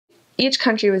each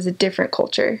country was a different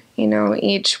culture. You know,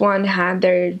 each one had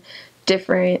their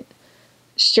different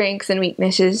strengths and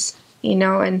weaknesses, you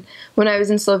know. And when I was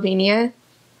in Slovenia,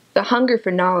 the hunger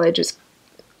for knowledge was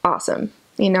awesome,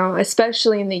 you know,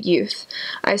 especially in the youth.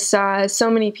 I saw so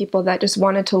many people that just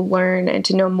wanted to learn and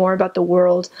to know more about the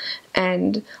world,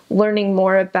 and learning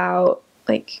more about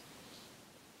like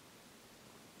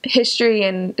history.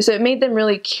 And so it made them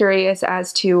really curious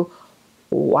as to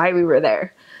why we were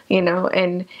there, you know.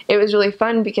 And it was really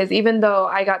fun because even though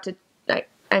I got to,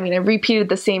 I repeated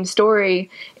the same story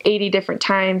 80 different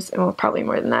times, well, probably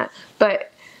more than that,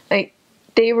 but like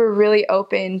they were really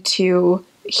open to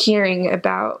hearing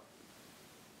about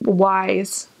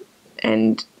whys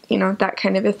and, you know, that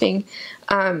kind of a thing.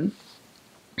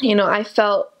 You know, I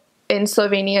felt in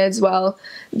Slovenia as well,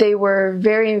 they were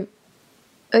very,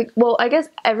 like, well, I guess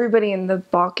everybody in the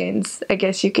Balkans, I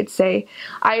guess you could say.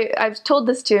 I've told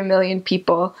this to a million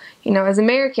people, you know, as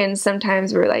Americans,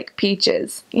 sometimes we're like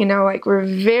peaches, you know, like we're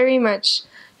very much,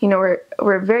 you know,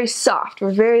 we're very soft.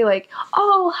 We're very like,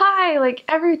 oh, hi, like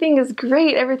everything is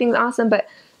great, everything's awesome, but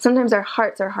sometimes our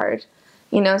hearts are hard,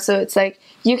 you know, so it's like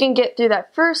you can get through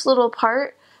that first little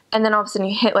part, and then all of a sudden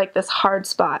you hit like this hard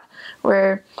spot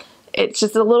where it's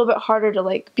just a little bit harder to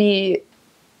like be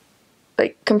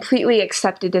like completely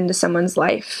accepted into someone's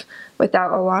life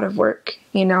without a lot of work,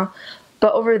 you know.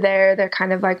 But over there, they're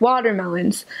kind of like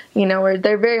watermelons, you know, where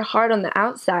they're very hard on the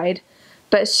outside,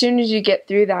 but as soon as you get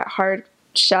through that hard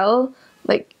shell,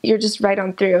 like you're just right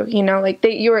on through, you know, like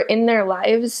you are in their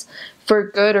lives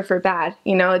for good or for bad,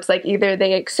 you know. It's like either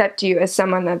they accept you as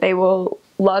someone that they will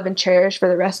love and cherish for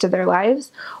the rest of their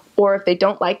lives, or if they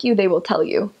don't like you, they will tell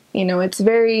you, you know. It's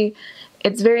very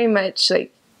much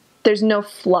like there's no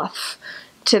fluff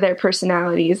to their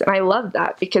personalities, and I loved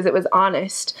that because it was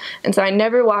honest. And so I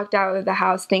never walked out of the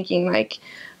house thinking like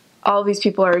all these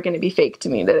people are going to be fake to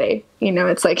me today, you know.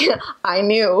 It's like I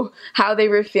knew how they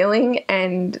were feeling,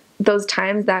 and those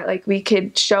times that like we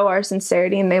could show our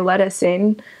sincerity and they let us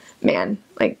in, man,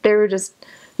 like there were just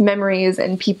memories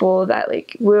and people that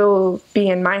like will be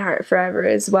in my heart forever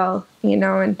as well, you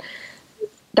know. And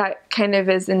that kind of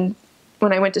is in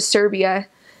when I went to Serbia,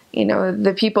 you know,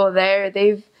 the people there,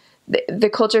 the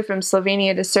culture from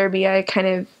Slovenia to Serbia kind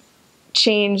of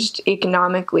changed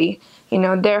economically, you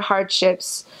know. Their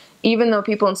hardships, even though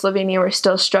people in Slovenia were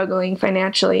still struggling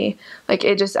financially, like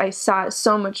I saw it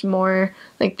so much more,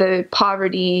 like the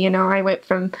poverty, you know. I went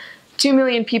from 2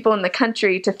 million people in the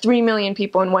country to 3 million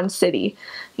people in one city,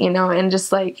 you know, and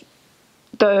just like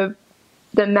the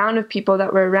amount of people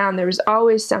that were around, there was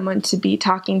always someone to be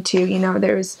talking to, you know.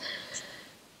 There was,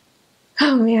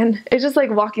 oh man, it's just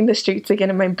like walking the streets again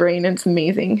in my brain. It's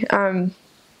amazing.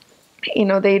 You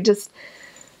know, they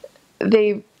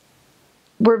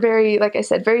were very, like I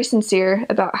said, very sincere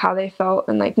about how they felt,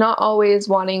 and like not always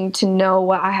wanting to know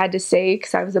what I had to say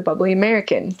because I was a bubbly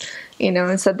American, you know.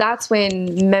 And so that's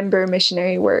when member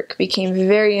missionary work became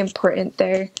very important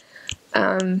there.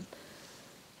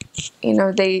 You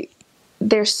know,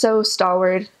 they're so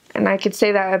stalwart. And I could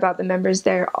say that about the members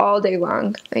there all day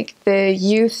long. Like the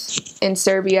youth in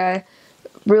Serbia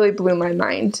really blew my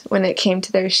mind when it came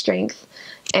to their strength.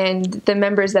 And the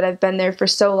members that have been there for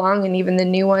so long, and even the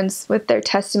new ones with their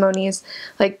testimonies,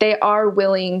 like they are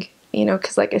willing, you know,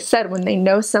 because like I said, when they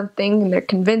know something and they're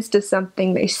convinced of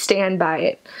something, they stand by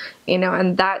it, you know.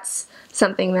 And that's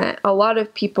something that a lot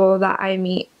of people that I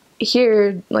meet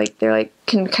here, like they're like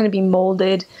can kind of be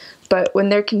molded. But when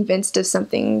they're convinced of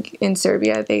something in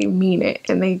Serbia, they mean it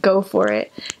and they go for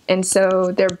it. And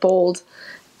so they're bold,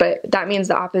 but that means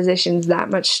the opposition's that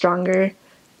much stronger,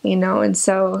 you know. And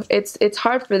so it's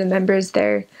hard for the members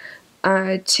there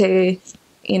to,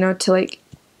 you know, to like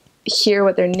hear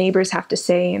what their neighbors have to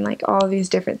say and like all these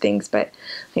different things. But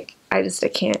like I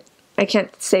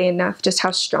can't say enough just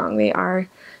how strong they are,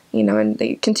 you know, and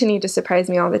they continue to surprise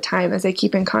me all the time as I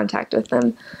keep in contact with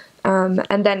them.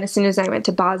 And then as soon as I went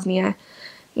to Bosnia,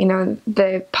 you know,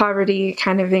 the poverty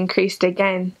kind of increased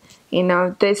again. You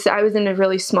know, I was in a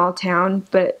really small town,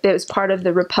 but it was part of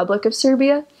the Republic of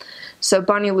Serbia. So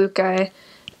Banja Luka,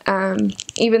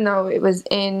 even though it was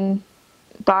in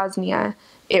Bosnia,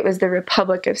 it was the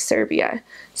Republic of Serbia.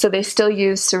 So they still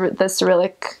used the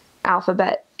Cyrillic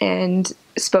alphabet and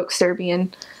spoke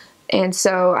Serbian. And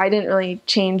so I didn't really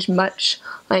change much,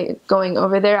 like going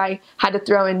over there. I had to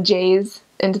throw in J's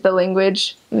into the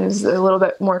language. It was a little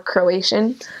bit more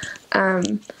Croatian.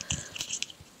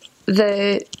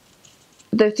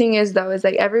 The thing is, though, is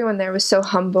like everyone there was so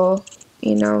humble.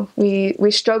 You know, we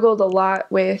struggled a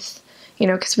lot with, you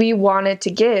know, because we wanted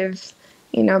to give,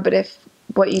 you know, but if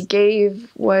what you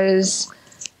gave was,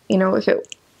 you know, if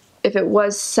it if it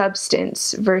was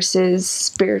substance versus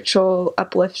spiritual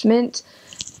upliftment,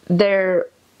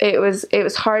 it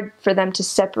was hard for them to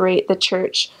separate the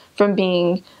church from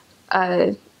being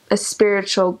a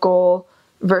spiritual goal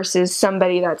versus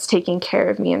somebody that's taking care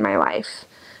of me in my life.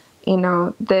 You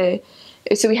know,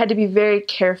 so we had to be very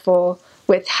careful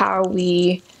with how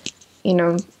we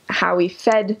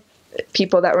fed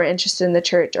people that were interested in the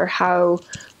church, or how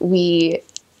we,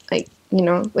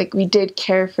 we did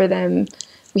care for them.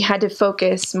 We had to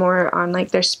focus more on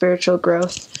like their spiritual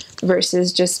growth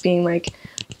versus just being like,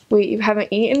 wait, you haven't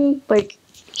eaten? Like,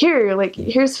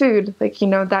 here's food. Like,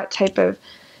 that type of,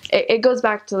 it goes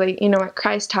back to like, what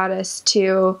Christ taught us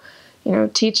to,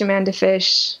 teach a man to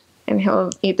fish and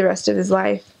he'll eat the rest of his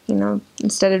life,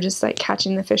 instead of just like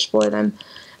catching the fish for them.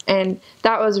 And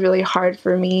that was really hard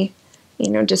for me,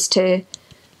 just to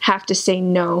have to say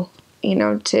no,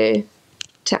 to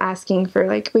asking for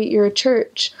like, wait, you're a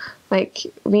church, like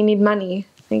we need money,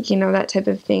 like, that type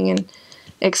of thing. And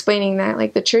explaining that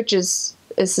like the church is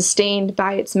sustained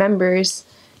by its members,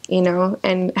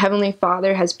 and Heavenly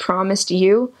Father has promised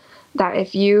you that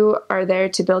if you are there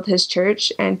to build his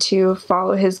church and to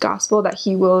follow his gospel, that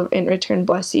he will in return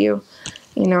bless you.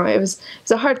 It was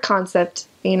a hard concept,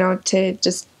 to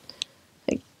just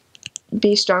like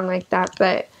be strong like that.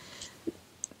 But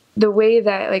the way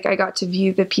that like I got to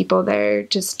view the people there,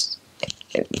 just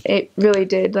it really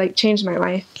did like change my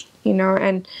life,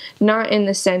 and not in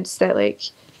the sense that like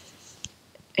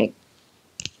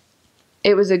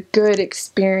it was a good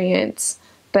experience,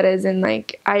 but as in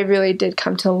like I really did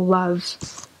come to love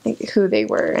like who they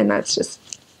were. And that's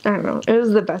just, I don't know, it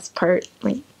was the best part,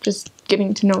 like just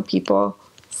getting to know people.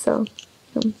 So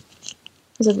it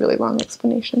was a really long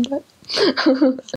explanation, but